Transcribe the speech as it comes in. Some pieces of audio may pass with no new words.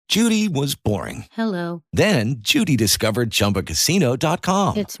Judy was boring. Hello. Then Judy discovered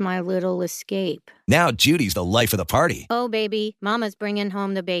ChumbaCasino.com. It's my little escape. Now Judy's the life of the party. Oh, baby, mama's bringing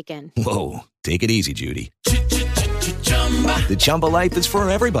home the bacon. Whoa, take it easy, Judy. The Chumba life is for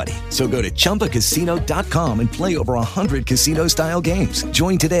everybody. So go to ChumbaCasino.com and play over 100 casino-style games.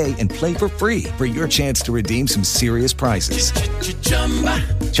 Join today and play for free for your chance to redeem some serious prizes.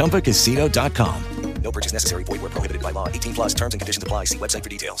 ChumbaCasino.com. No purchase necessary. Void where prohibited by law. 18 plus terms and conditions apply. See website for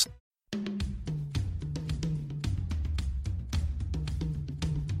details.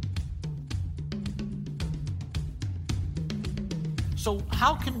 So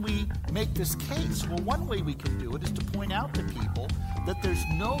how can we make this case? Well, one way we can do it is to point out to people that there's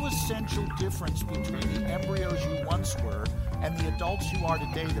no essential difference between the embryos you once were and the adults you are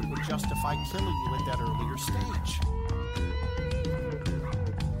today that would justify killing you at that earlier stage.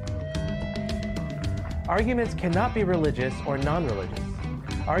 Arguments cannot be religious or non-religious.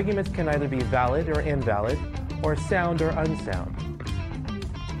 Arguments can either be valid or invalid, or sound or unsound.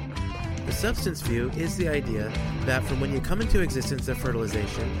 The substance view is the idea that from when you come into existence of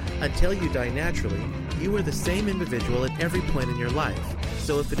fertilization until you die naturally, you are the same individual at every point in your life.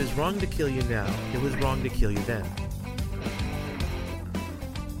 So if it is wrong to kill you now, it was wrong to kill you then.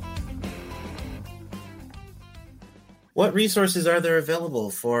 What resources are there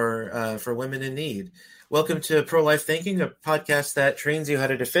available for women in need? Welcome to Pro-Life Thinking, a podcast that trains you how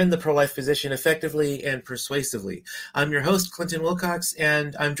to defend the pro-life position effectively and persuasively. I'm your host, Clinton Wilcox,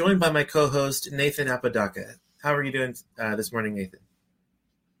 and I'm joined by my co-host, Nathan Apodaca. How are you doing this morning, Nathan?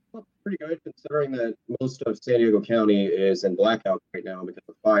 Well, pretty good, considering that most of San Diego County is in blackout right now because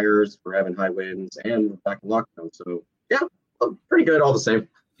of fires, we're having high winds, and we're back in lockdown. So, yeah, well, pretty good all the same.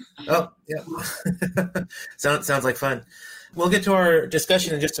 Oh, yeah. Sounds like fun. We'll get to our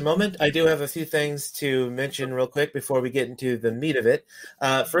discussion in just a moment. I do have a few things to mention real quick before we get into the meat of it.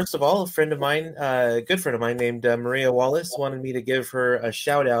 First of all, a friend of mine, a good friend of mine named Maria Wallace wanted me to give her a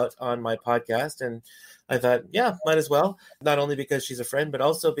shout out on my podcast. And I thought, yeah, might as well. Not only because she's a friend, but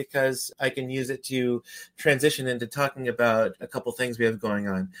also because I can use it to transition into talking about a couple things we have going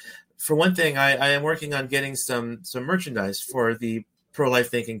on. For one thing, I am working on getting some merchandise for the Pro-Life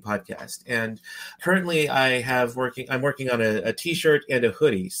Thinking podcast. And currently I'm working on a t-shirt and a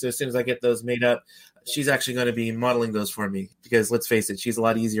hoodie. So as soon as I get those made up, she's actually going to be modeling those for me because let's face it, she's a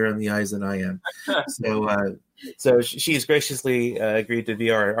lot easier on the eyes than I am. So she's graciously agreed to be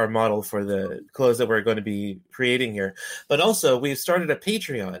our model for the clothes that we're going to be creating here. But also, we've started a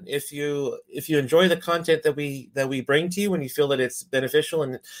Patreon. If you enjoy the content that we bring to you and you feel that it's beneficial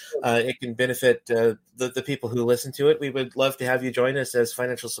and it can benefit the people who listen to it, we would love to have you join us as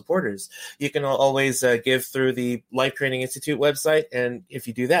financial supporters. You can always give through the Life Training Institute website, and if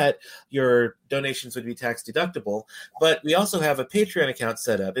you do that, your donations would be tax deductible. But we also have a Patreon account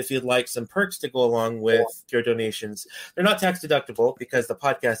set up if you'd like some perks to go along with your donations. They're not tax deductible because the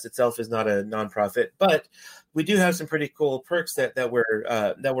podcast itself is not a nonprofit, but we do have some pretty cool perks that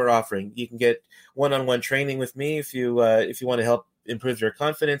we're offering. You can get one-on-one training with me if you want to help improve your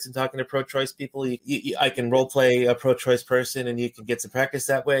confidence in talking to pro-choice people. I can role play a pro-choice person and you can get some practice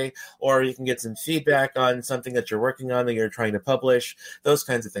that way, or you can get some feedback on something that you're working on that you're trying to publish, those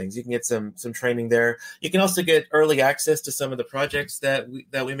kinds of things. You can get some training there. You can also get early access to some of the projects that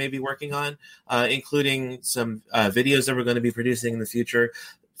we may be working on, including some videos that we're going to be producing in the future,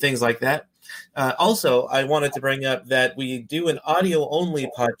 things like that. Also, I wanted to bring up that we do an audio-only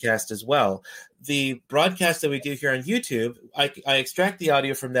podcast as well. The broadcast that we do here on YouTube, I extract the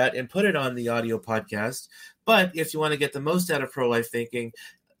audio from that and put it on the audio podcast. But if you want to get the most out of Pro-Life Thinking,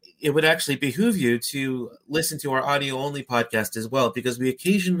 it would actually behoove you to listen to our audio-only podcast as well, because we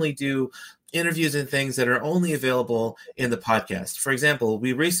occasionally do interviews and things that are only available in the podcast. For example,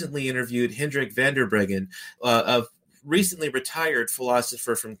 we recently interviewed Hendrik van der Breggen, a recently retired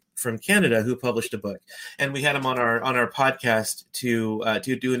philosopher from Canada who published a book, and we had him on our podcast to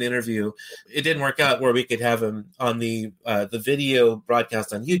do an interview. It didn't work out where we could have him on the video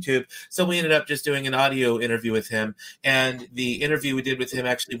broadcast on YouTube, so we ended up just doing an audio interview with him. And the interview we did with him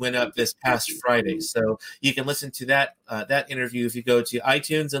actually went up this past Friday, so you can listen to that interview if you go to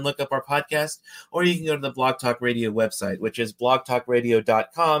iTunes and look up our podcast, or you can go to the Blog Talk Radio website, which is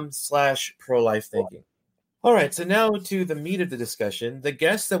blogtalkradio.com/prolifethinking. All right, so now to the meat of the discussion. The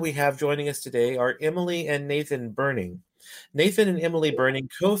guests that we have joining us today are Emily and Nathan Burning. Nathan and Emily Burning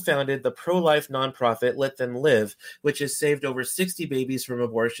co-founded the pro-life nonprofit Let Them Live, which has saved over 60 babies from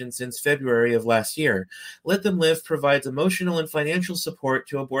abortion since February of last year. Let Them Live provides emotional and financial support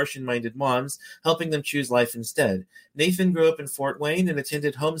to abortion-minded moms, helping them choose life instead. Nathan grew up in Fort Wayne and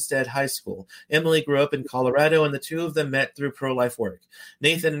attended Homestead High School. Emily grew up in Colorado, and the two of them met through pro-life work.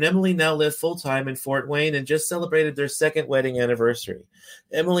 Nathan and Emily now live full-time in Fort Wayne and just celebrated their second wedding anniversary.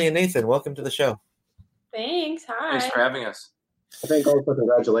 Emily and Nathan, welcome to the show. Thanks. Hi. Thanks for having us. I think also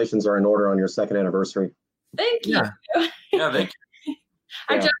congratulations are in order on your second anniversary. Thank you. Yeah, thank you.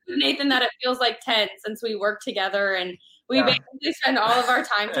 I joked with Nathan that it feels like 10 since we work together and we basically spend all of our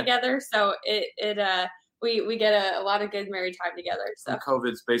time together. So we get a lot of good married time together. So and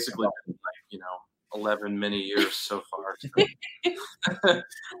COVID's basically been 11 many years so far. So.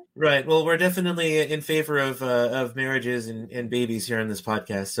 Right. Well, we're definitely in favor of marriages and babies here on this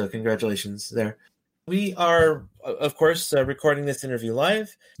podcast. So congratulations there. We are, of course, recording this interview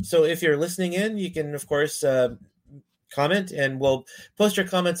live. So if you're listening in, you can, of course, comment, and we'll post your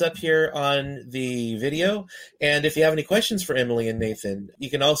comments up here on the video. And if you have any questions for Emily and Nathan, you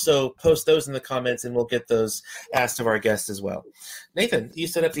can also post those in the comments, and we'll get those asked of our guests as well. Nathan, you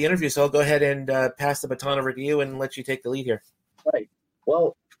set up the interview, so I'll go ahead and pass the baton over to you and let you take the lead here. Right.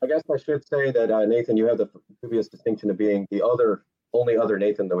 Well, I guess I should say that, Nathan, you have the dubious distinction of being the only other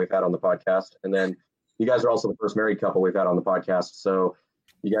Nathan that we've had on the podcast. And then you guys are also the first married couple we've had on the podcast. So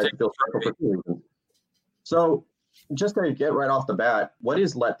you guys feel special for 2 reasons. So just to get right off the bat, what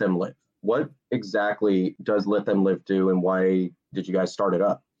is Let Them Live? What exactly does Let Them Live do, and why did you guys start it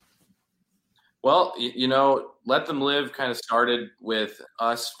up? Well, Let Them Live kind of started with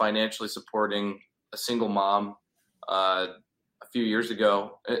us financially supporting a single mom a few years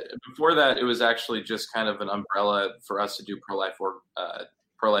ago. Before that, it was actually just kind of an umbrella for us to do pro-life work,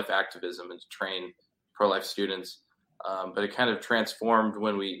 pro-life activism, and to train pro-life students. But it kind of transformed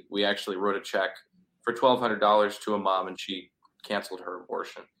when we actually wrote a check for $1,200 to a mom, and she canceled her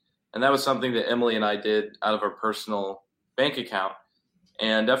abortion. And that was something that Emily and I did out of our personal bank account.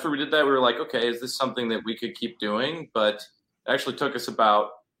 And after we did that, we were like, okay, is this something that we could keep doing? But it actually took us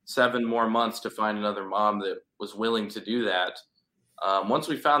about 7 more months to find another mom that was willing to do that. Once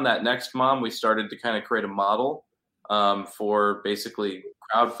we found that next mom, we started to kind of create a model for basically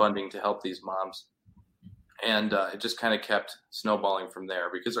crowdfunding to help these moms. And it just kind of kept snowballing from there,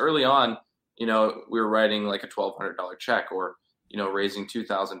 because early on, we were writing like a $1,200 check or, raising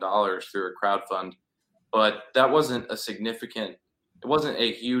 $2,000 through a crowdfund. But that wasn't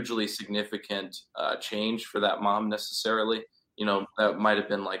a hugely significant change for that mom necessarily. That might have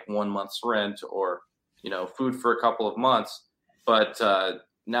been like 1 month's rent or, food for a couple of months. But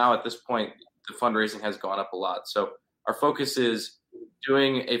now at this point, the fundraising has gone up a lot. So our focus is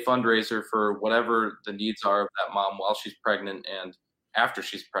doing a fundraiser for whatever the needs are of that mom while she's pregnant and after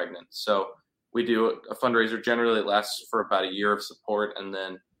she's pregnant. So we do a fundraiser. Generally, it lasts for about a year of support, and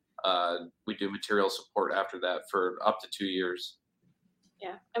then we do material support after that for up to 2 years.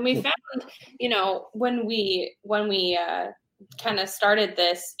 Yeah, and we found, when we kind of started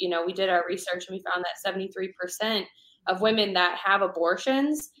this, we did our research and we found that 73% of women that have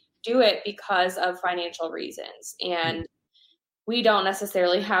abortions do it because of financial reasons. And we don't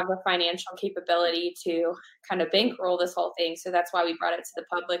necessarily have the financial capability to kind of bankroll this whole thing. So that's why we brought it to the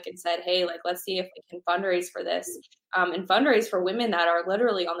public and said, hey, let's see if we can fundraise for this and fundraise for women that are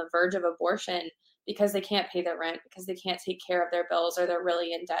literally on the verge of abortion because they can't pay their rent, because they can't take care of their bills, or they're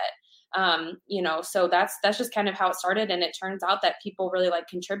really in debt. So that's just kind of how it started. And it turns out that people really like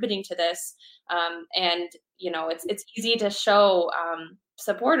contributing to this. And it's easy to show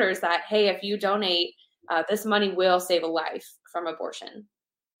supporters that, hey, if you donate, this money will save a life from abortion.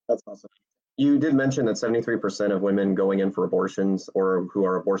 That's awesome. You did mention that 73% of women going in for abortions or who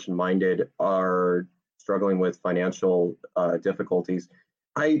are abortion minded are struggling with financial difficulties.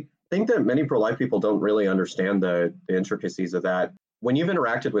 I think that many pro-life people don't really understand the intricacies of that. When you've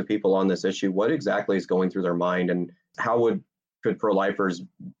interacted with people on this issue, what exactly is going through their mind, and how could pro-lifers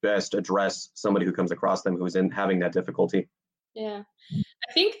best address somebody who comes across them who's having that difficulty? Yeah,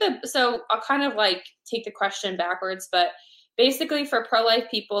 I think so I'll kind of take the question backwards, but basically for pro-life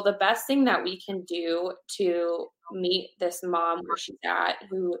people, the best thing that we can do to meet this mom where she's at,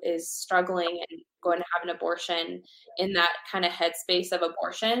 who is struggling and going to have an abortion in that kind of headspace of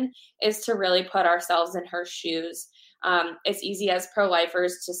abortion, is to really put ourselves in her shoes. It's easy as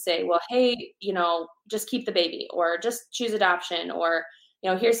pro-lifers to say, well, hey, just keep the baby, or just choose adoption, or,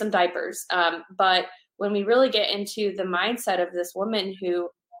 here's some diapers. But when we really get into the mindset of this woman who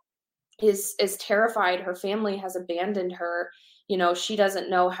is terrified, her family has abandoned her, she doesn't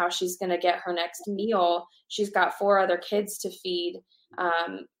know how she's going to get her next meal. She's got 4 other kids to feed.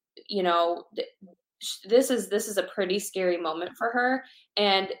 This is a pretty scary moment for her.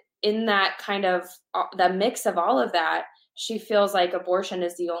 And in that kind of the mix of all of that, she feels like abortion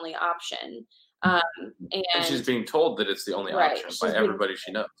is the only option. And she's being told that it's the only option by everybody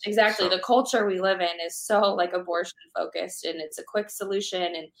she knows. Exactly. So. The culture we live in is so like abortion focused, and it's a quick solution,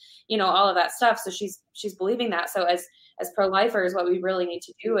 and all of that stuff. So she's believing that. So as pro-lifers, what we really need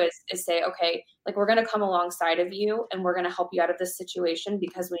to do is say, okay, like, we're going to come alongside of you, and we're going to help you out of this situation,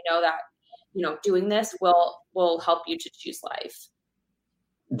 because we know that doing this will help you to choose life.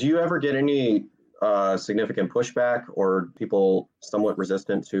 Do you ever get any significant pushback, or people somewhat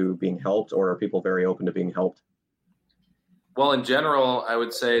resistant to being helped, or are people very open to being helped? Well, in general, I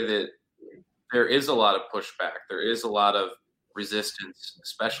would say that there is a lot of pushback. There is a lot of resistance,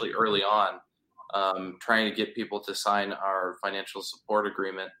 especially early on, trying to get people to sign our financial support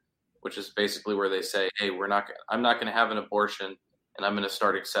agreement, which is basically where they say, hey, I'm not going to have an abortion, and I'm going to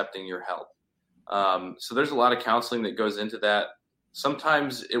start accepting your help. So there's a lot of counseling that goes into that.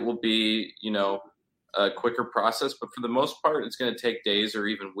 Sometimes it will be, a quicker process, but for the most part, it's going to take days or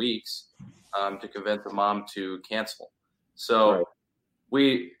even weeks to convince the mom to cancel. So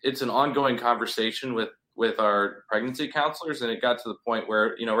it's an ongoing conversation with our pregnancy counselors, and it got to the point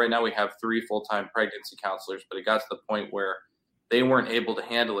where, right now we have 3 full-time pregnancy counselors, but it got to the point where they weren't able to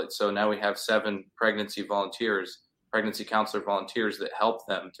handle it. So now we have 7 pregnancy counselor volunteers that help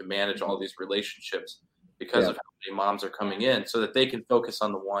them to manage all these relationships because of how many moms are coming in, so that they can focus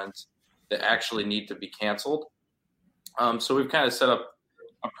on the ones that actually need to be canceled. So we've kind of set up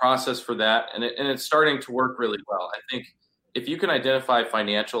a process for that, and it's starting to work really well. I think if you can identify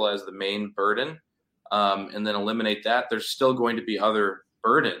financial as the main burden, and then eliminate that, there's still going to be other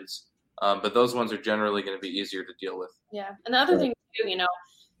burdens, but those ones are generally going to be easier to deal with. Yeah, and the other thing too,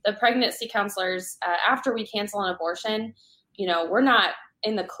 the pregnancy counselors, after we cancel an abortion, we're not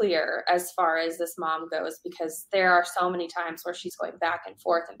in the clear as far as this mom goes, because there are so many times where she's going back and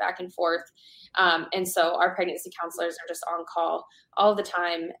forth and back and forth. And so our pregnancy counselors are just on call all the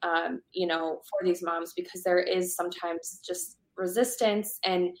time, for these moms, because there is sometimes just resistance,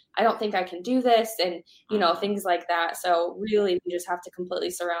 and I don't think I can do this, and, things like that. So really, we just have to completely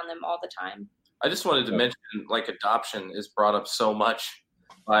surround them all the time. I just wanted to mention, like, adoption is brought up so much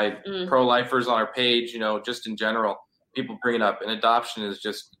by pro-lifers on our page, just in general. People bring it up, and adoption is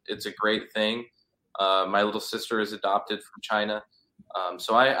it's a great thing. My little sister is adopted from China.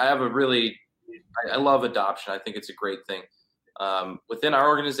 So I love adoption. I think it's a great thing. Within our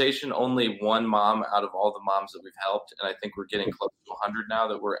organization, only 1 mom out of all the moms that we've helped, and I think we're getting close to 100 now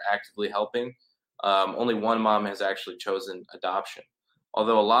that we're actively helping, only 1 mom has actually chosen adoption.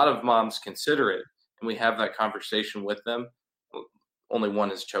 Although a lot of moms consider it, and we have that conversation with them, only 1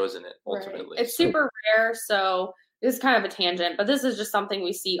 has chosen it ultimately. Right. It's super rare, so this is kind of a tangent, but this is just something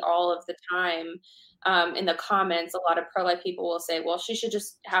we see all of the time. In the comments, a lot of pro-life people will say, well, she should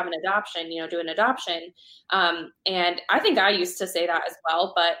just have an adoption, do an adoption. And I think I used to say that as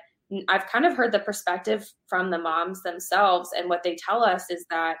well, but I've kind of heard the perspective from the moms themselves. And what they tell us is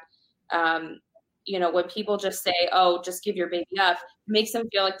that, when people just say, oh, just give your baby up, it makes them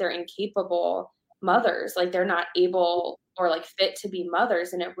feel like they're incapable mothers, like they're not able or like fit to be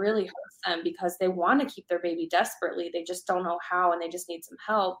mothers. And it really hurts them, because they want to keep their baby desperately. They just don't know how, and they just need some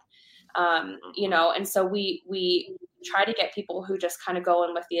help. And so we try to get people who just kind of go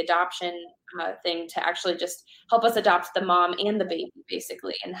in with the adoption thing to actually just help us adopt the mom and the baby,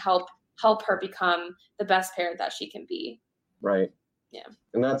 basically, and help her become the best parent that she can be. Right. Yeah.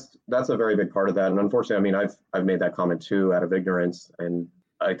 And that's a very big part of that. And unfortunately, I've made that comment too, out of ignorance. And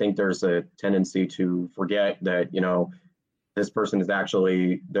I think there's a tendency to forget that, this person is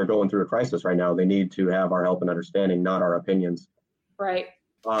they're going through a crisis right now. They need to have our help and understanding, not our opinions. Right.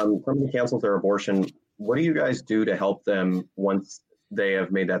 Somebody cancels their abortion. What do you guys do to help them once they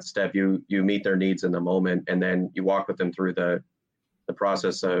have made that step? You meet their needs in the moment, and then you walk with them through the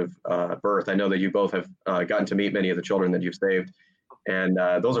process of birth. I know that you both have gotten to meet many of the children that you've saved, and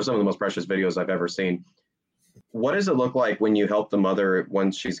those are some of the most precious videos I've ever seen. What does it look like when you help the mother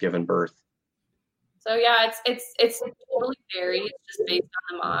once she's given birth? So yeah, it's totally varied. It's just based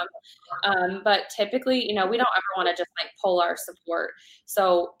on the mom. But typically, we don't ever want to just like pull our support.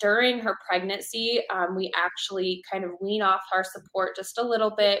 So during her pregnancy, we actually kind of wean off our support just a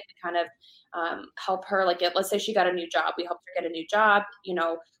little bit. We kind of help her, let's say she got a new job. We helped her get a new job.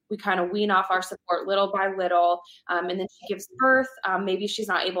 we kind of wean off our support little by little. And then she gives birth. Maybe she's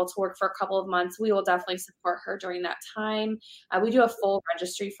not able to work for a couple of months. We will definitely support her during that time. We do a full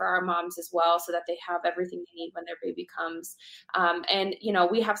registry for our moms as well, so that they have everything they need when their baby comes. And, you know,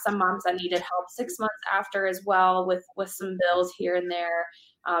 we have some moms that needed help 6 months after as well with some bills here and there.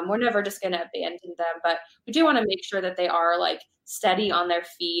 We're never just going to abandon them, but we do want to make sure that they are like steady on their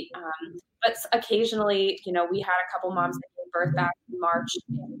feet. But occasionally, you know, we had a couple moms that gave birth back in March.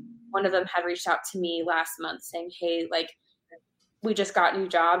 One of them had reached out to me last month saying, hey, like, we just got new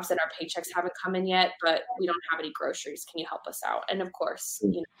jobs and our paychecks haven't come in yet, but we don't have any groceries. Can you help us out? And of course,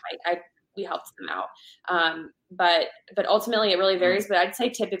 you know, we helped them out. But ultimately it really varies, but I'd say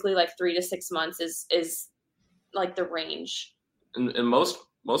typically like 3 to 6 months is like the range. And most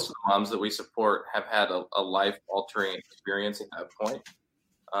of the moms that we support have had a life-altering experience at that point.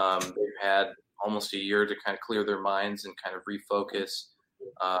 They've had almost a year to kind of clear their minds and kind of refocus.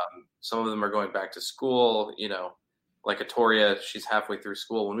 Some of them are going back to school, you know, like Atoria, she's halfway through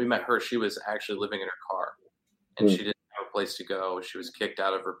school. When we met her, she was actually living in her car and she didn't have a place to go. She was kicked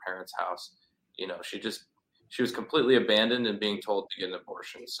out of her parents' house. You know, she was completely abandoned and being told to get an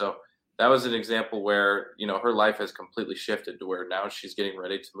abortion. So that was an example where, you know, her life has completely shifted to where now she's getting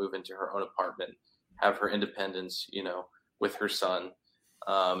ready to move into her own apartment, have her independence, you know, with her son.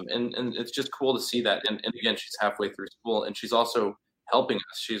 And it's just cool to see that. And again, she's halfway through school and she's also helping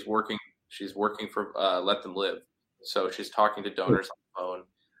us. She's working for Let Them Live. So she's talking to donors on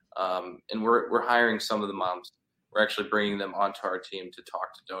the phone. And we're hiring some of the moms. We're actually bringing them onto our team to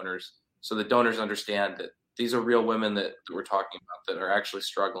talk to donors so that donors understand that these are real women that we're talking about that are actually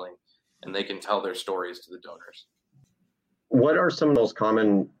struggling, and they can tell their stories to the donors. What are some of those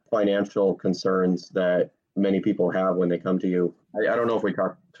common financial concerns that many people have when they come to you? I don't know if we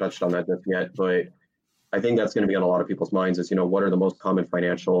touched on that just yet, but I think that's going to be on a lot of people's minds is, you know, what are the most common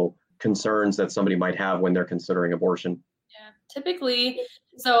financial concerns that somebody might have when they're considering abortion? Yeah, typically,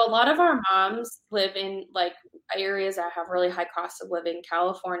 so a lot of our moms live in like areas that have really high costs of living,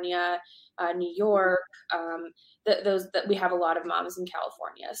 California, New York, those that we have a lot of moms in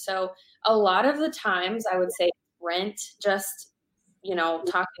California. So a lot of the times I would say rent, just, you know,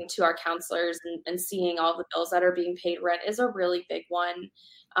 talking to our counselors and seeing all the bills that are being paid, rent is a really big one.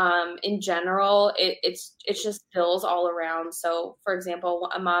 In general, it's just bills all around. So for example,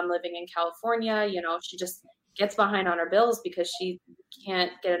 a mom living in California, you know, she just gets behind on her bills because she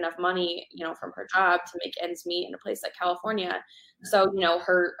can't get enough money, you know, from her job to make ends meet in a place like California. So, you know,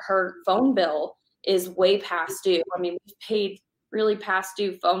 her phone bill is way past due. I mean, we've paid really past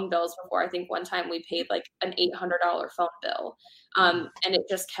due phone bills before. I think one time we paid like an $800 phone bill. And it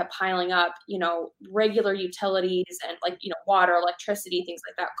just kept piling up, you know, regular utilities and like, you know, water, electricity, things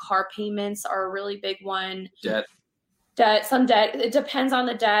like that. Car payments are a really big one. Some debt. It depends on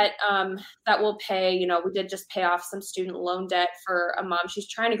the debt that we'll pay. You know, we did just pay off some student loan debt for a mom. She's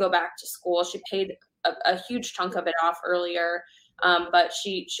trying to go back to school. She paid a huge chunk of it off earlier, but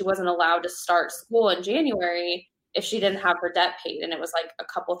she wasn't allowed to start school in January if she didn't have her debt paid, and it was like a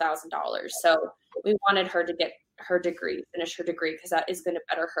couple $1,000s. So we wanted her to get her degree, finish her degree, because that is going to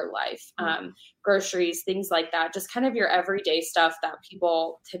better her life. Groceries, things like that, just kind of your everyday stuff that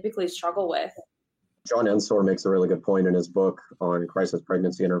people typically struggle with. John Ensor makes a really good point in his book on crisis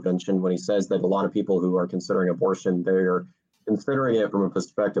pregnancy intervention when he says that a lot of people who are considering abortion, they're considering it from a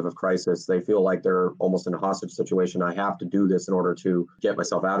perspective of crisis. They feel like they're almost in a hostage situation. I have to do this in order to get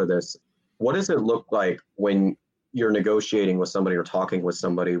myself out of this. What does it look like when you're negotiating with somebody or talking with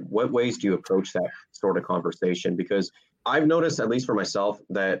somebody? What ways do you approach that sort of conversation? Because I've noticed, at least for myself,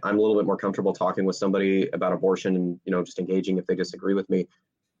 that I'm a little bit more comfortable talking with somebody about abortion and, you know, just engaging if they disagree with me.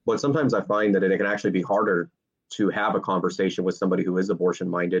 But sometimes I find that it can actually be harder to have a conversation with somebody who is abortion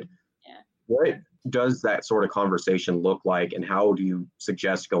minded. Yeah. What does that sort of conversation look like, and how do you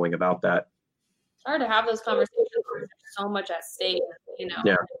suggest going about that? It's hard to have those conversations because there's so much at stake, you know.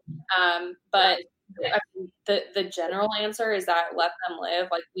 Yeah. But I mean, the general answer is that let them live.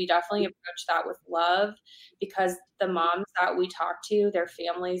 Like, we definitely approach that with love, because the moms that we talk to, their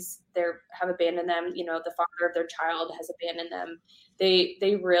families, have abandoned them. You know, the father of their child has abandoned them.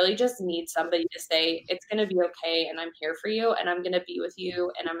 They really just need somebody to say, it's going to be okay, and I'm here for you, and I'm going to be with you,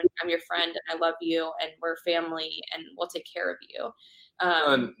 and I'm your friend, and I love you, and we're family, and we'll take care of you.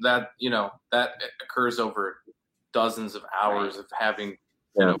 And that, you know, that occurs over dozens of hours of having,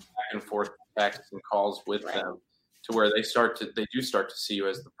 you know, back and forth texts and calls with them, to where they do start to see you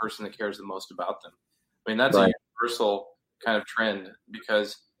as the person that cares the most about them. I mean, that's a universal kind of trend,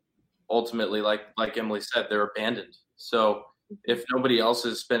 because ultimately, like Emily said, they're abandoned. So if nobody else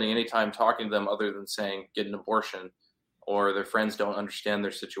is spending any time talking to them other than saying, get an abortion, or their friends don't understand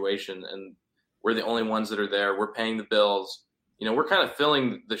their situation, and we're the only ones that are there. We're paying the bills. We're kind of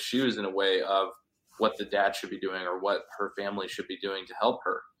filling the shoes in a way of what the dad should be doing or what her family should be doing to help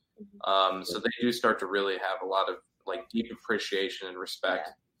her. So they do start to really have a lot of like deep appreciation and respect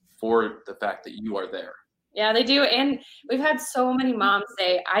for the fact that you are there. Yeah, they do. And we've had so many moms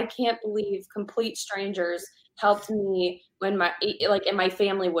say, I can't believe complete strangers helped me when and my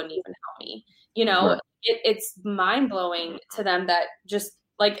family wouldn't even help me. Right. It's mind blowing to them that just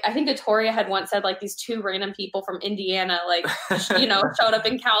like, I think Victoria had once said like these two random people from Indiana, like, showed up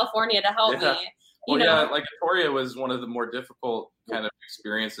in California to help me. Like Victoria was one of the more difficult kind of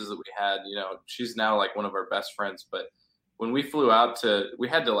experiences that we had. She's now like one of our best friends, but when we flew out we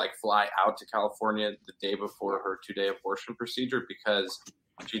had to like fly out to California the day before her 2-day abortion procedure because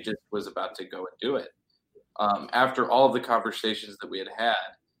she just was about to go and do it. After all of the conversations that we had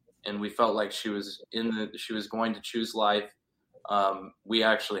and we felt like she was going to choose life. We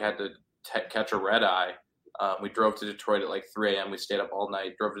actually had to catch a red eye. We drove to Detroit at like 3 a.m. We stayed up all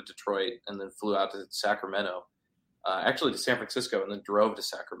night, drove to Detroit, and then flew out to Sacramento, actually to San Francisco, and then drove to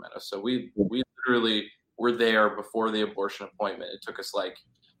Sacramento. So we literally were there before the abortion appointment. It took us like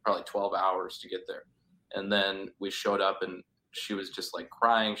probably 12 hours to get there. And then we showed up and she was just like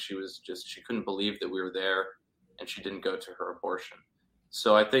crying. She couldn't believe that we were there, and she didn't go to her abortion.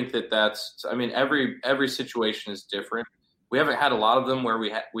 So I think every situation is different. We haven't had a lot of them where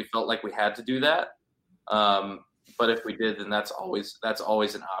we felt like we had to do that. But if we did, then that's always an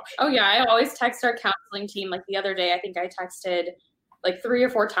option. Oh yeah. I always text our counseling team. Like the other day, I think I texted like 3 or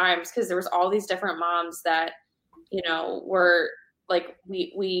 4 times because there was all these different moms that, were like,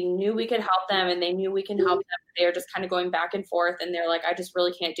 we knew we could help them and they knew we can help them. They were just kind of going back and forth and they're like, I just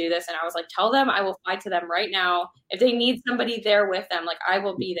really can't do this. And I was like, tell them I will fly to them right now. If they need somebody there with them, like I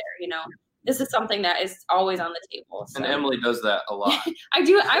will be there, This is something that is always on the table. So. And Emily does that a lot. I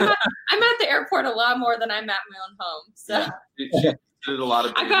do. I'm at the airport a lot more than I'm at my own home. So yeah, she did a lot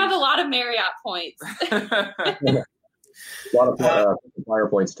of. I got a lot of Marriott points. A lot of flyer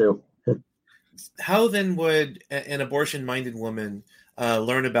points too. How then would an abortion-minded woman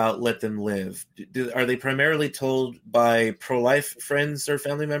learn about Let Them Live? Are they primarily told by pro-life friends or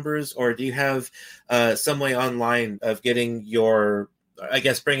family members, or do you have some way online of getting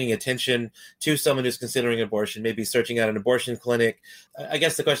bringing attention to someone who's considering abortion, maybe searching out an abortion clinic? I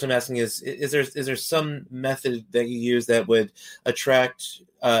guess the question I'm asking is there some method that you use that would attract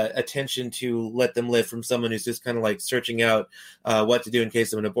attention to Let Them Live from someone who's just kind of like searching out what to do in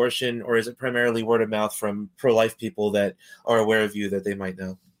case of an abortion, or is it primarily word of mouth from pro-life people that are aware of you that they might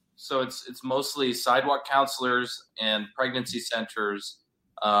know? So it's mostly sidewalk counselors and pregnancy centers.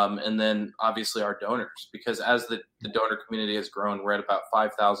 And then obviously our donors, because as the donor community has grown, we're at about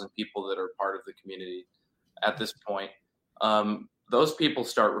 5,000 people that are part of the community at this point. Those people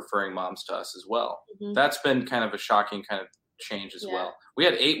start referring moms to us as well. Mm-hmm. That's been kind of a shocking kind of change as well. We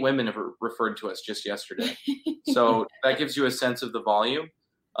had 8 women have referred to us just yesterday. So that gives you a sense of the volume.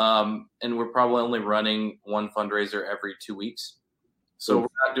 And we're probably only running one fundraiser every 2 weeks. So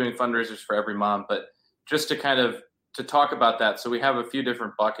we're not doing fundraisers for every mom, but just to talk about that. So we have a few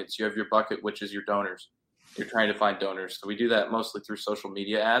different buckets. You have your bucket, which is your donors. You're trying to find donors. So we do that mostly through social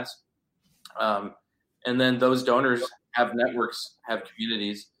media ads. And then those donors have networks, have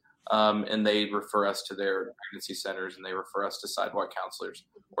communities, and they refer us to their pregnancy centers, and they refer us to sidewalk counselors,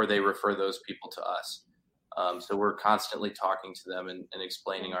 or they refer those people to us. So we're constantly talking to them and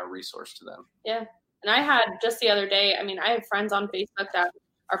explaining our resource to them. Yeah. And I had just the other day, I have friends on Facebook that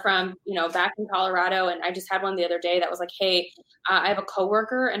are from, back in Colorado. And I just had one the other day that was like, hey, I have a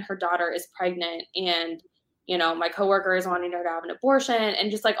coworker and her daughter is pregnant. And, my coworker is wanting her to have an abortion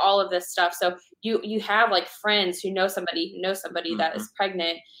and just like all of this stuff. So you have like friends who know somebody mm-hmm. that is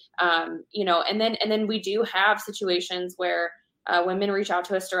pregnant, and then we do have situations where women reach out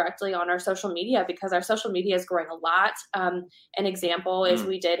to us directly on our social media because our social media is growing a lot. An example is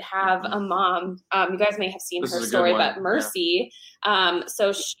we did have a mom, you guys may have seen her story, but Mercy. Yeah.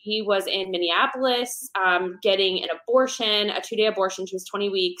 So she was in Minneapolis getting an abortion, a 2-day abortion. She was 20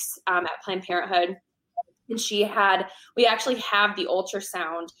 weeks at Planned Parenthood. And we actually have the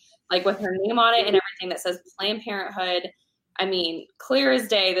ultrasound, like with her name on it and everything that says Planned Parenthood. Clear as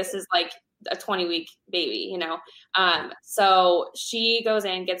day, this is like a 20-week baby, So she goes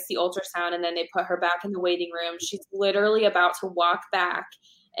in, gets the ultrasound, and then they put her back in the waiting room. She's literally about to walk back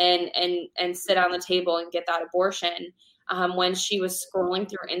and sit on the table and get that abortion when she was scrolling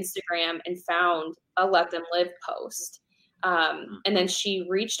through Instagram and found a Let Them Live post. And then she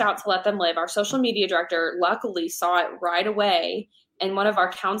reached out to Let Them Live. Our social media director luckily saw it right away. And one of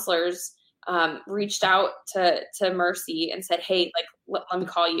our counselors reached out to Mercy and said, hey, like, let me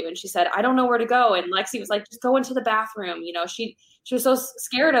call you. And she said, I don't know where to go. And Lexi was like, just go into the bathroom. You know, she was so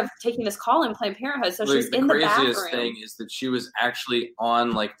scared of taking this call in Planned Parenthood. So she was in the bathroom. The craziest thing is that she was actually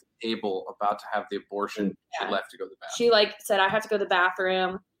on like the table about to have the abortion. Yeah. She left to go to the bathroom. She like said, I have to go to the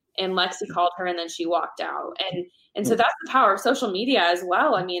bathroom. And Lexi called her and then she walked out. And so that's the power of social media as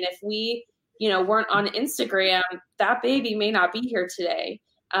well. I mean, if we, you know, weren't on Instagram, that baby may not be here today.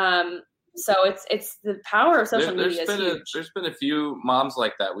 So it's the power of social media. There's been a few moms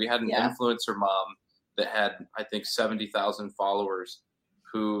like that. We had an influencer mom that had, I think, 70,000 followers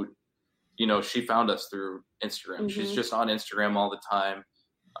who, you know, she found us through Instagram. Mm-hmm. She's just on Instagram all the time.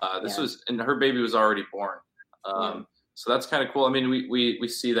 And her baby was already born. So that's kind of cool. I mean, we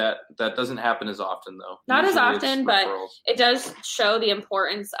see that doesn't happen as often though. Not usually as often, but it does show the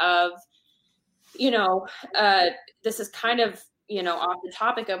importance of, you know, this is kind of, you know, off the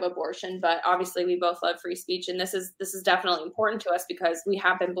topic of abortion, but obviously we both love free speech. And this is definitely important to us because we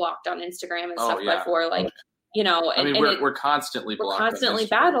have been blocked on Instagram and stuff before, like, you know, I mean, we're constantly blocked. We're constantly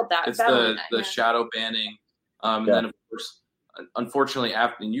battled that. It's the shadow banning. And then of course, unfortunately,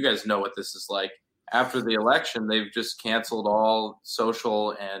 after, and you guys know what this is like, after the election, they've just canceled all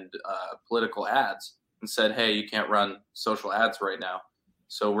social and political ads and said, hey, you can't run social ads right now.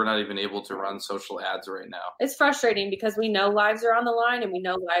 So we're not even able to run social ads right now. It's frustrating because we know lives are on the line and we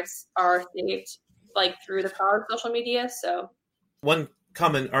know lives are saved like through the power of social media. So one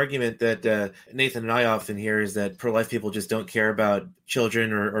common argument that Nathan and I often hear is that pro-life people just don't care about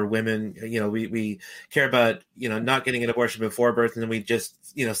children or women. You know, we care about, you know, not getting an abortion before birth, and then we just,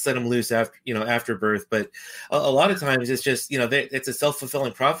 you know, set them loose after birth. But a lot of times it's just, you know, it's a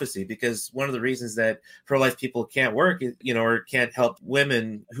self-fulfilling prophecy, because one of the reasons that pro-life people can't work, you know, or can't help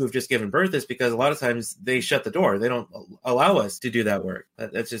women who have just given birth is because a lot of times they shut the door. They don't allow us to do that work.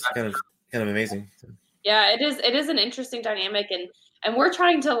 That's just kind of amazing. Yeah, it is an interesting dynamic, and we're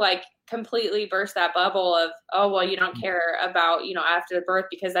trying to like completely burst that bubble of, oh, well, you don't care about, you know, after the birth,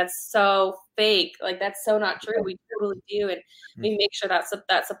 because that's so fake. Like, that's so not true. We totally do. And we make sure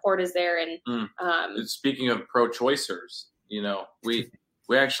that support is there. And speaking of pro-choicers, you know, we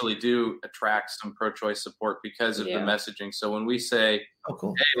actually do attract some pro-choice support because of the messaging. So when we say, hey,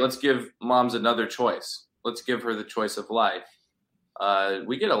 let's give moms another choice, let's give her the choice of life,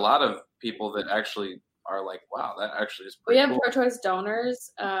 we get a lot of people that actually are like, wow, that actually is pretty cool. We have pro-choice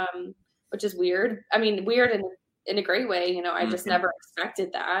donors, which is weird. I mean, weird in a great way. You know, I just never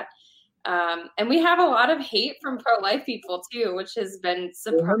expected that. And we have a lot of hate from pro-life people too, which has been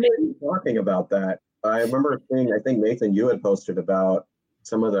surprising. Talking about that, I remember seeing, I think Nathan, you had posted about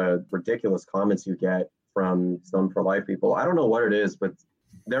some of the ridiculous comments you get from some pro-life people. I don't know what it is, but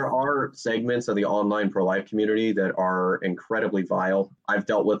there are segments of the online pro-life community that are incredibly vile. I've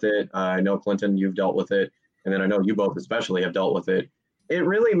dealt with it. I know, Clinton, you've dealt with it. And then I know you both especially have dealt with it. It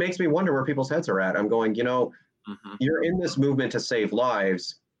really makes me wonder where people's heads are at. I'm going, you know, you're in this movement to save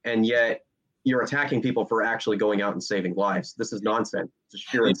lives, and yet you're attacking people for actually going out and saving lives. This is nonsense. It's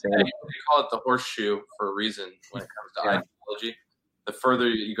sheer insanity. They call it the horseshoe for a reason when it comes to ideology. The further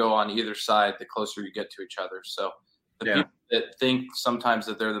you go on either side, the closer you get to each other. So the people that think sometimes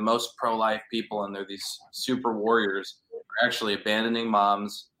that they're the most pro-life people and they're these super warriors are actually abandoning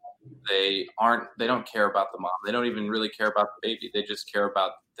moms. They don't care about the mom. They don't even really care about the baby. They just care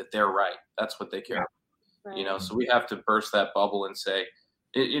about that they're right. That's what they care about. Right. You know, so we have to burst that bubble and say,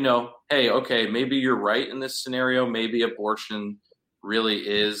 you know, hey, okay, maybe you're right in this scenario. Maybe abortion really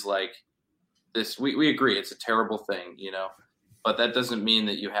is like this. We agree it's a terrible thing, you know, but that doesn't mean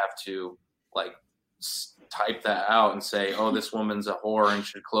that you have to like type that out and say, oh, this woman's a whore and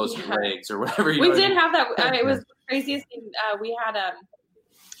should close her legs or whatever. We did have that. It was the craziest thing. We had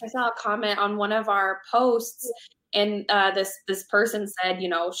I saw a comment on one of our posts, and this person said, you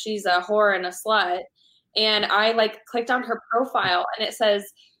know, she's a whore and a slut. And I like clicked on her profile, and it says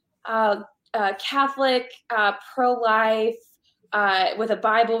Catholic, pro-life, with a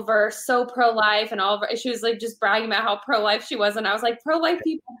Bible verse, so pro-life, and all of she was like just bragging about how pro-life she was. And I was like, pro-life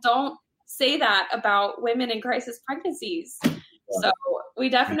people don't say that about women in crisis pregnancies. So we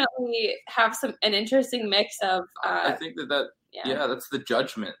definitely have an interesting mix of I think that's the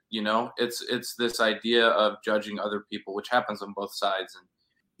judgment, you know. It's this idea of judging other people, which happens on both sides. And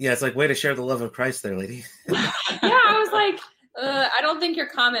it's like, way to share the love of Christ there, lady. I was like, I don't think your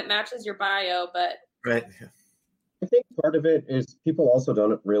comment matches your bio, but right. I think part of it is people also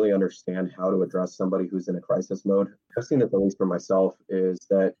don't really understand how to address somebody who's in a crisis mode. I've seen it, at least for myself, is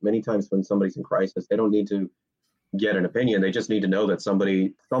that many times when somebody's in crisis, they don't need to get an opinion. They just need to know that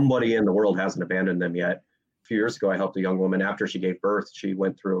somebody in the world hasn't abandoned them yet. few years ago, I helped a young woman after she gave birth. She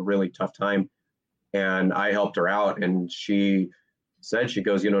went through a really tough time, and I helped her out. And she said, she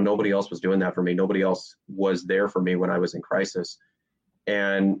goes, nobody else was doing that for me. Nobody else was there for me when I was in crisis.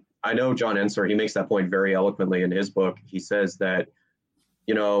 And I know John Ensor, he makes that point very eloquently in his book. He says that,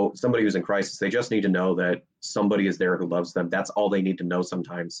 somebody who's in crisis, they just need to know that somebody is there who loves them. That's all they need to know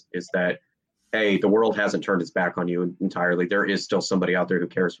sometimes, is that, hey, the world hasn't turned its back on you entirely. There is still somebody out there who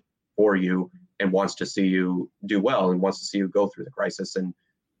cares for you and wants to see you do well and wants to see you go through the crisis and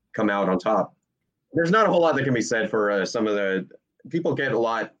come out on top. There's not a whole lot that can be said for some of the people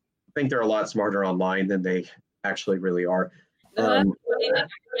think they're a lot smarter online than they actually really are. Everybody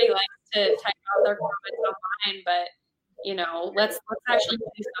likes to type out their comments online, but let's actually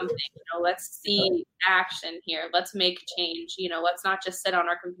do something. Let's see action here. Let's make change. Let's not just sit on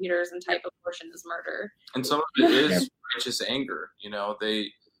our computers and type abortion is murder. And some of it is righteous anger.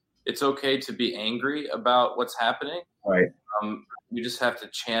 It's okay to be angry about what's happening. Right. We just have to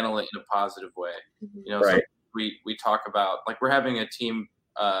channel it in a positive way. Right. So we talk about, like, we're having a team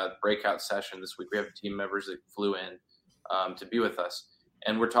breakout session this week. We have team members that flew in to be with us.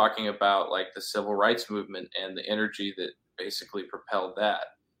 And we're talking about, like, the civil rights movement and the energy that basically propelled that,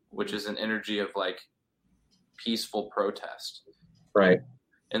 which is an energy of, like, peaceful protest. Right.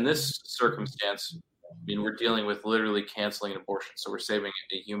 In this circumstance, we're dealing with literally canceling an abortion. So we're saving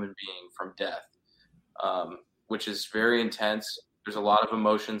a human being from death, which is very intense. There's a lot of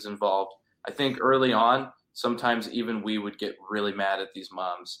emotions involved. I think early on, sometimes even we would get really mad at these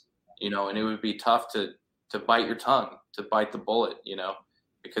moms, and it would be tough to bite your tongue, to bite the bullet,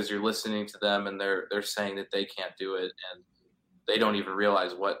 because you're listening to them and they're saying that they can't do it, and they don't even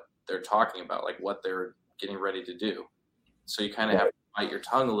realize what they're talking about, like what they're getting ready to do. So you kind of have to bite your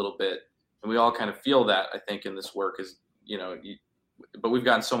tongue a little bit. And we all kind of feel that, I think, in this work is, but we've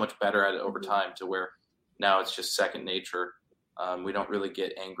gotten so much better at it over time to where now it's just second nature. We don't really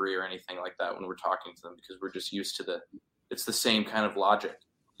get angry or anything like that when we're talking to them, because we're just used to it's the same kind of logic.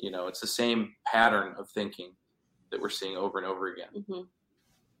 It's the same pattern of thinking that we're seeing over and over again. Mm-hmm.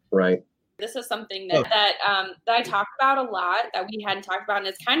 Right. This is something that I talk about a lot that we hadn't talked about, and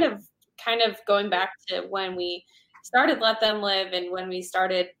it's kind of going back to when we started Let Them Live and when we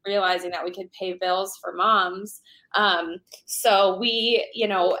started realizing that we could pay bills for moms. So we,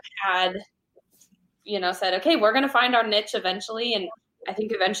 had, said, okay, we're going to find our niche eventually. And I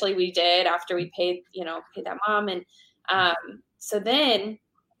think eventually we did after we paid that mom. And so then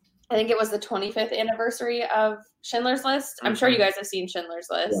I think it was the 25th anniversary of Schindler's List. I'm sure you guys have seen Schindler's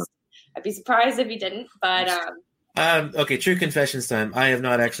List. Yeah. I'd be surprised if you didn't, but okay, true confessions time. I have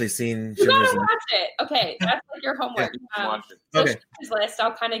not actually seen Schindler's List. You gotta watch it. Okay, that's like your homework. Watch it. So okay. Schindler's List,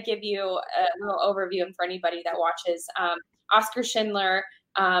 I'll kind of give you a little overview, and for anybody that watches, Oskar Schindler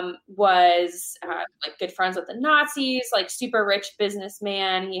was like good friends with the Nazis, like super rich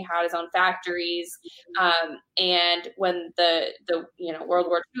businessman. He had his own factories. And when the World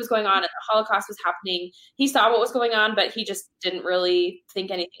War II was going on and the Holocaust was happening, he saw what was going on, but he just didn't really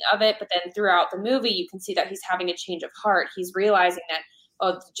think anything of it. But then throughout the movie, you can see that he's having a change of heart. He's realizing that,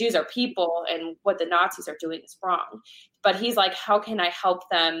 oh, the Jews are people and what the Nazis are doing is wrong. But he's like, how can I help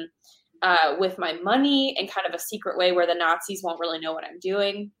them with my money in kind of a secret way where the Nazis won't really know what I'm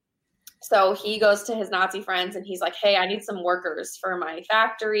doing? So he goes to his Nazi friends and he's like, hey, I need some workers for my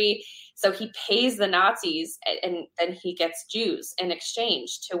factory. So he pays the Nazis and then he gets Jews in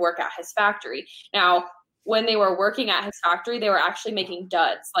exchange to work at his factory. Now, when they were working at his factory, they were actually making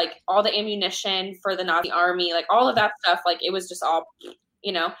duds, like all the ammunition for the Nazi army, like all of that stuff. Like it was just all,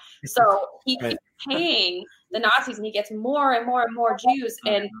 so he keeps paying the Nazis and he gets more and more and more Jews.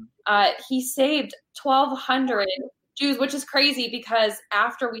 And he saved 1,200 Jews, which is crazy because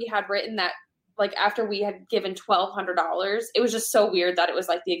after we had written that, like after we had given $1,200, it was just so weird that it was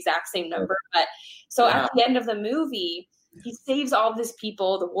like the exact same number. But so at the end of the movie, he saves all of these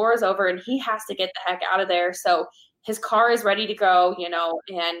people. The war is over and he has to get the heck out of there. So his car is ready to go,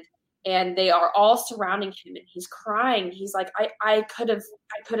 and they are all surrounding him and he's crying. He's like, I could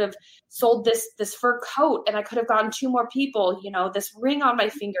have sold this fur coat and I could have gotten 2 more people, this ring on my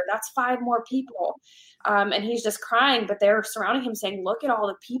finger, that's 5 more people. And he's just crying, but they're surrounding him saying, look at all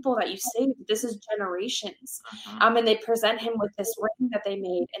the people that you saved. This is generations. And they present him with this ring that they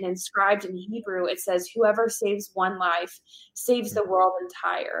made, and inscribed in Hebrew, it says, whoever saves one life saves the world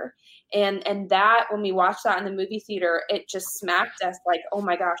entire. And that, when we watched that in the movie theater, it just smacked us like, oh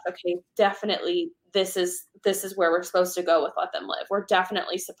my gosh, okay, definitely this is where we're supposed to go with Let Them Live. We're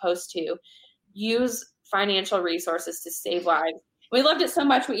definitely supposed to use financial resources to save lives. We loved it so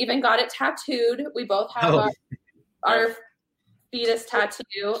much, we even got it tattooed. We both have our fetus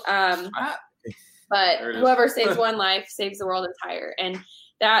tattoo. But whoever saves one life saves the world entire. And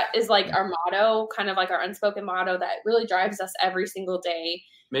that is like our motto, kind of like our unspoken motto that really drives us every single day.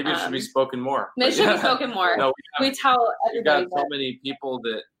 Maybe it should be spoken more. It should be spoken more. No, we tell everybody. We've got so many people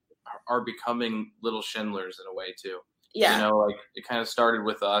that are becoming little Schindlers in a way too. Yeah. You know, like it kind of started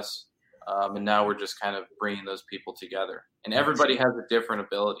with us, and now we're just kind of bringing those people together. And everybody has a different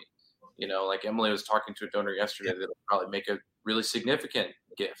ability. You know, like Emily was talking to a donor yesterday that'll probably make a really significant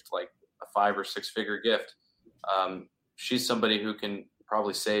gift, like a 5 or 6 figure gift. She's somebody who can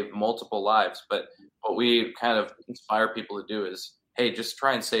probably save multiple lives. But what we kind of inspire people to do is, hey, just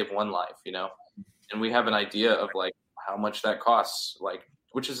try and save one life, you know? And we have an idea of like how much that costs, like,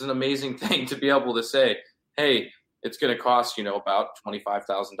 which is an amazing thing to be able to say, hey, it's going to cost, you know, about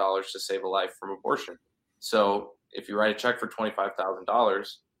 $25,000 to save a life from abortion. So if you write a check for $25,000,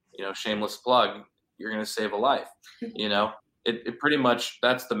 you know, shameless plug, you're going to save a life. You know, it pretty much,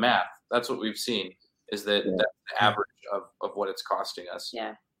 that's the math. That's what we've seen, is that that's the average of what it's costing us.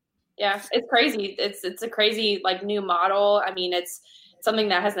 Yeah. Yeah. It's crazy. It's a crazy, like, new model. I mean, it's something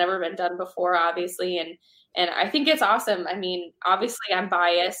that has never been done before, obviously. And I think it's awesome. I mean, obviously I'm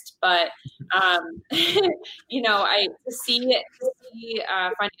biased, but, you know, to see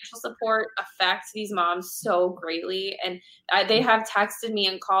financial support affect these moms so greatly. And they have texted me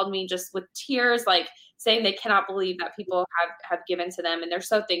and called me just with tears, like saying they cannot believe that people have given to them. And they're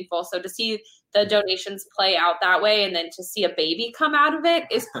so thankful. So to see the donations play out that way, and then to see a baby come out of it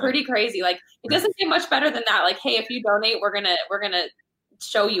is pretty crazy. Like, it doesn't get much better than that. Like, hey, if you donate, we're going to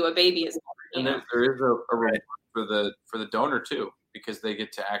show you a baby is born. And there is a reward for the donor too, because they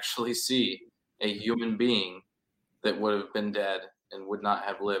get to actually see a human being that would have been dead and would not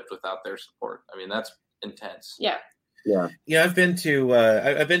have lived without their support. I mean, that's intense. Yeah. I've been to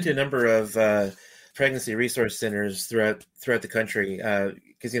a number of pregnancy resource centers throughout the country,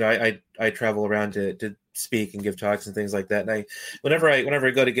 because, you know, I travel around to speak and give talks and things like that. And whenever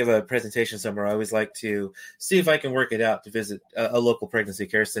I go to give a presentation somewhere, I always like to see if I can work it out to visit a local pregnancy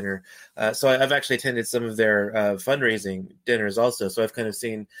care center. So I've actually attended some of their fundraising dinners also. So I've kind of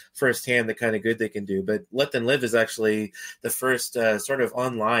seen firsthand the kind of good they can do. But Let Them Live is actually the first sort of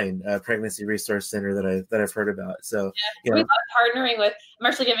online pregnancy resource center that I've heard about. So we love partnering with. I'm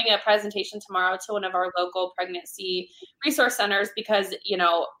actually giving a presentation tomorrow to one of our local pregnancy resource centers, because, you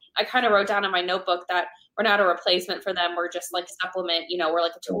know, I kind of wrote down in my notebook that we're not a replacement for them. We're just like a supplement, you know, we're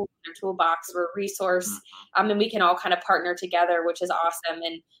like a tool in their toolbox. We're a resource. And we can all kind of partner together, which is awesome.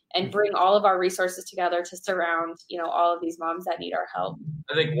 And bring all of our resources together to surround, you know, all of these moms that need our help.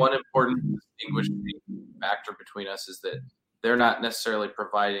 I think one important distinguishing factor between us is that they're not necessarily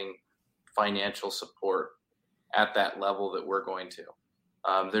providing financial support at that level that we're going to.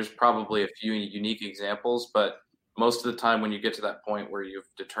 There's probably a few unique examples, but most of the time when you get to that point where you've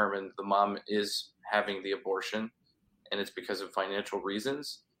determined the mom is having the abortion and it's because of financial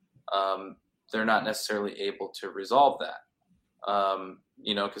reasons, they're not necessarily able to resolve that.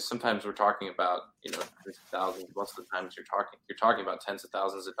 You know, because sometimes we're talking about, you know, thousands. Most of the times you're talking about tens of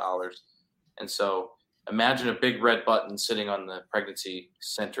thousands of dollars. And so imagine a big red button sitting on the pregnancy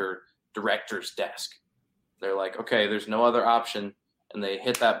center director's desk. They're like, okay, there's no other option. And they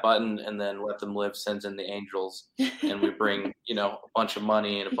hit that button, and then Let Them Live sends in the angels, and we bring, you know, a bunch of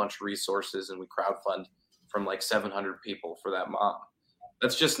money and a bunch of resources, and we crowdfund from like 700 people for that mom.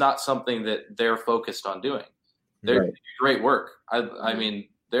 That's just not something that they're focused on doing. They're doing great work. I mean,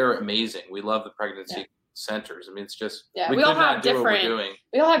 they're amazing. We love the pregnancy centers. I mean, it's just we all have different.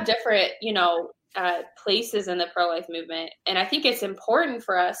 We all have different, you know, places in the pro-life movement. And I think it's important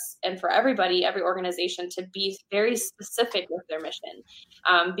for us and for everybody, every organization, to be very specific with their mission,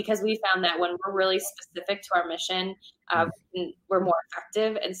 because we found that when we're really specific to our mission, we're more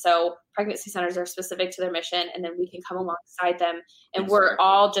effective. And so pregnancy centers are specific to their mission, and then we can come alongside them, and we're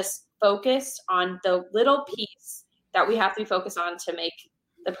all just focused on the little piece that we have to be focused on to make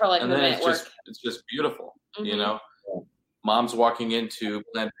the pro-life movement work. It's just beautiful. You know, mom's walking into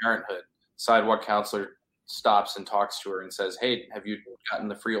Planned Parenthood, sidewalk counselor stops and talks to her and says, hey, have you gotten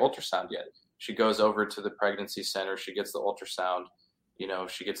the free ultrasound yet? She goes over to the pregnancy center. She gets the ultrasound, you know,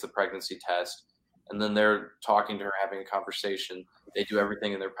 she gets the pregnancy test, and then they're talking to her, having a conversation. They do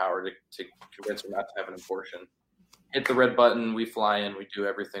everything in their power to convince her not to have an abortion. Hit the red button. We fly in. We do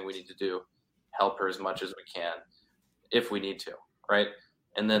everything we need to do, help her as much as we can if we need to, right?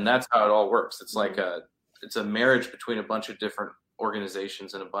 And then that's how it all works. It's like it's a marriage between a bunch of different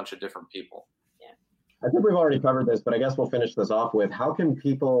organizations and a bunch of different people. I think we've already covered this, but I guess we'll finish this off with, how can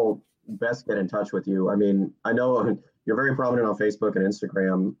people best get in touch with you? I mean, I know you're very prominent on Facebook and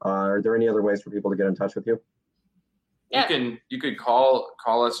Instagram. Are there any other ways for people to get in touch with you? You could call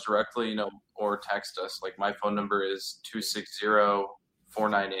us directly, you know, or text us. Like my phone number is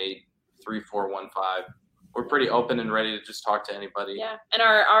 260-498-3415. We're pretty open and ready to just talk to anybody. Yeah. And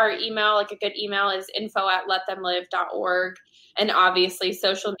our email, like a good email, is info@letthemlive.org. And obviously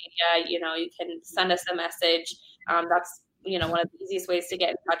social media, you can send us a message. That's, one of the easiest ways to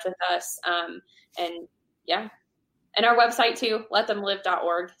get in touch with us. And our website too,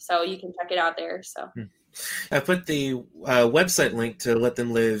 letthemlive.org. So you can check it out there. So. I put the website link to Let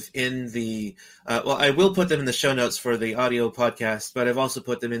Them Live in the I will put them in the show notes for the audio podcast, but I've also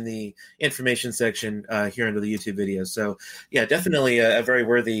put them in the information section here under the YouTube video. So yeah, definitely a very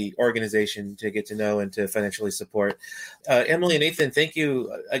worthy organization to get to know and to financially support. Emily and Nathan, thank you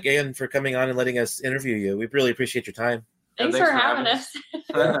again for coming on and letting us interview you. We really appreciate your time. Thanks for having us.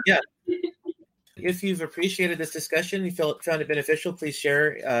 Yeah. If you've appreciated this discussion, you found it beneficial, please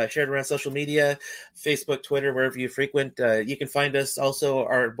share it around social media, Facebook, Twitter, wherever you frequent. You can find us also,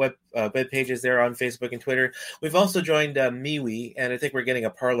 our web pages there on Facebook and Twitter. We've also joined MeWe, and I think we're getting a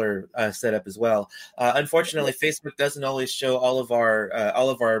Parler set up as well. Unfortunately, Facebook doesn't always show all of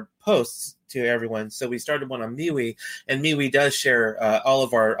our posts to everyone, so we started one on MeWe, and MeWe does share all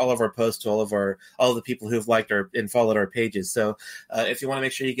of our posts to all of the people who've liked and followed our pages. So if you want to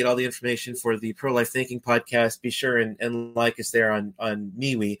make sure you get all the information for the Pro Life Thinking podcast, be sure and like us there on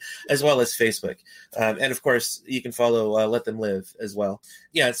MeWe as well as Facebook, and of course you can follow Let Them Live as well.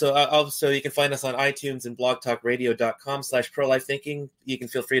 Yeah, so also you can find us on iTunes and blogtalkradio.com/ProLifeThinking. You can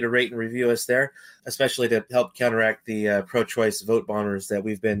feel free to rate and review us there, especially to help counteract the pro-choice vote bombers that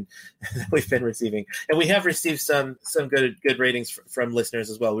we've been receiving, and we have received some good ratings from listeners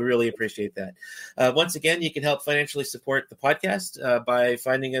as well. We really appreciate that. Once again, you can help financially support the podcast by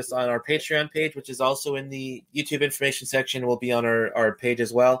finding us on our Patreon page, which is also in the YouTube information section. Will be on our page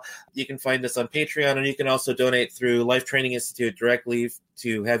as well. You can find us on Patreon, and you can also donate through Life Training Institute directly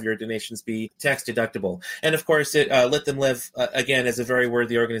to have your donations be tax deductible. And of course, Let Them Live again is a very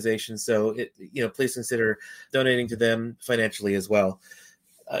worthy organization, so please consider donating to them financially as well.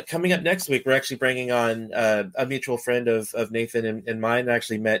 Coming up next week, we're actually bringing on a mutual friend of Nathan and mine. I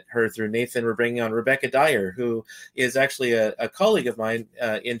actually met her through Nathan. We're bringing on Rebecca Dyer, who is actually a colleague of mine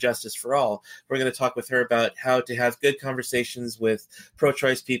in Justice for All. We're going to talk with her about how to have good conversations with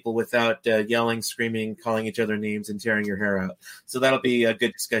pro-choice people without yelling, screaming, calling each other names, and tearing your hair out. So that'll be a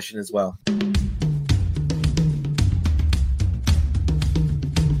good discussion as well.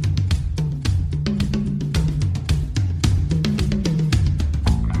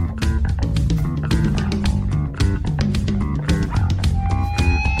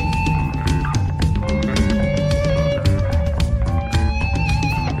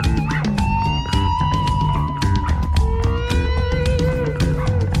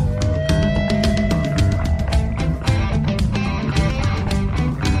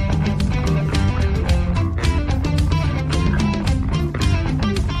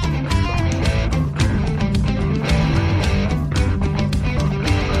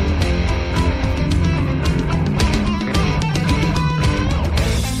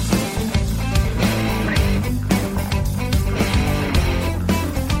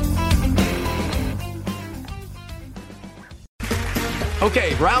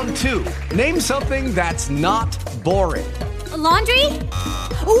 Okay, round two. Name something that's not boring. A laundry?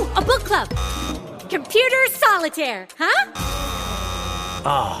 Ooh, a book club. Computer solitaire, huh?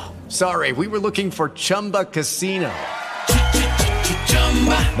 Ah, oh, sorry, we were looking for Chumba Casino.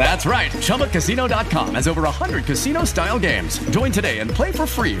 That's right, ChumbaCasino.com has over 100 casino-style games. Join today and play for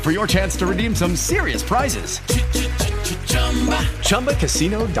free for your chance to redeem some serious prizes.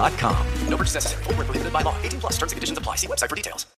 ChumbaCasino.com. No purchase necessary. Void where prohibited by law. 18+ terms and conditions apply. See website for details.